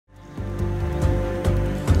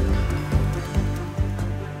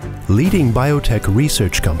leading biotech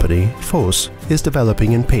research company, FOSS, is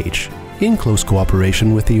developing in Pécs, in close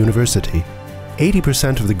cooperation with the university.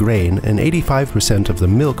 80% of the grain and 85% of the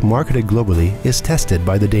milk marketed globally is tested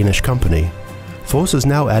by the Danish company. FOSS is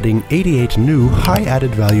now adding 88 new high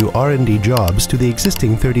added value R&D jobs to the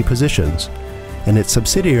existing 30 positions, and its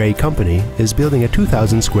subsidiary company is building a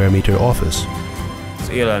 2,000 square meter office. Az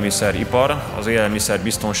élelmiszeripar, az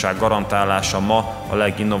élelmiszerbiztonság garantálása ma a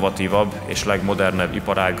leginnovatívabb és legmodernebb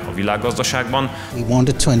iparág a világgazdaságban. We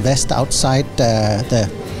wanted to invest outside the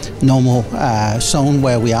normal zone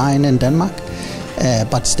where we are in Denmark,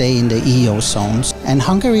 but stay in the EO zones. And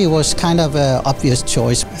Hungary was kind of an obvious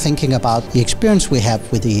choice, thinking about the experience we have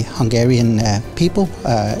with the Hungarian people,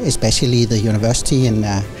 especially the university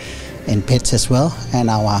in Pécs as well, and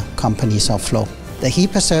our companies of Flow. The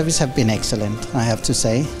HIPA service have been excellent, I have to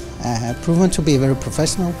say. Proven to be very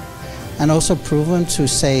professional, and also proven to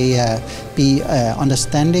be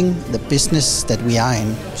understanding the business that we are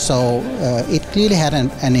in. So it clearly had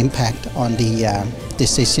an impact on the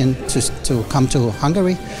decision to come to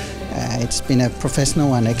Hungary. It's been a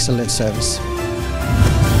professional and excellent service.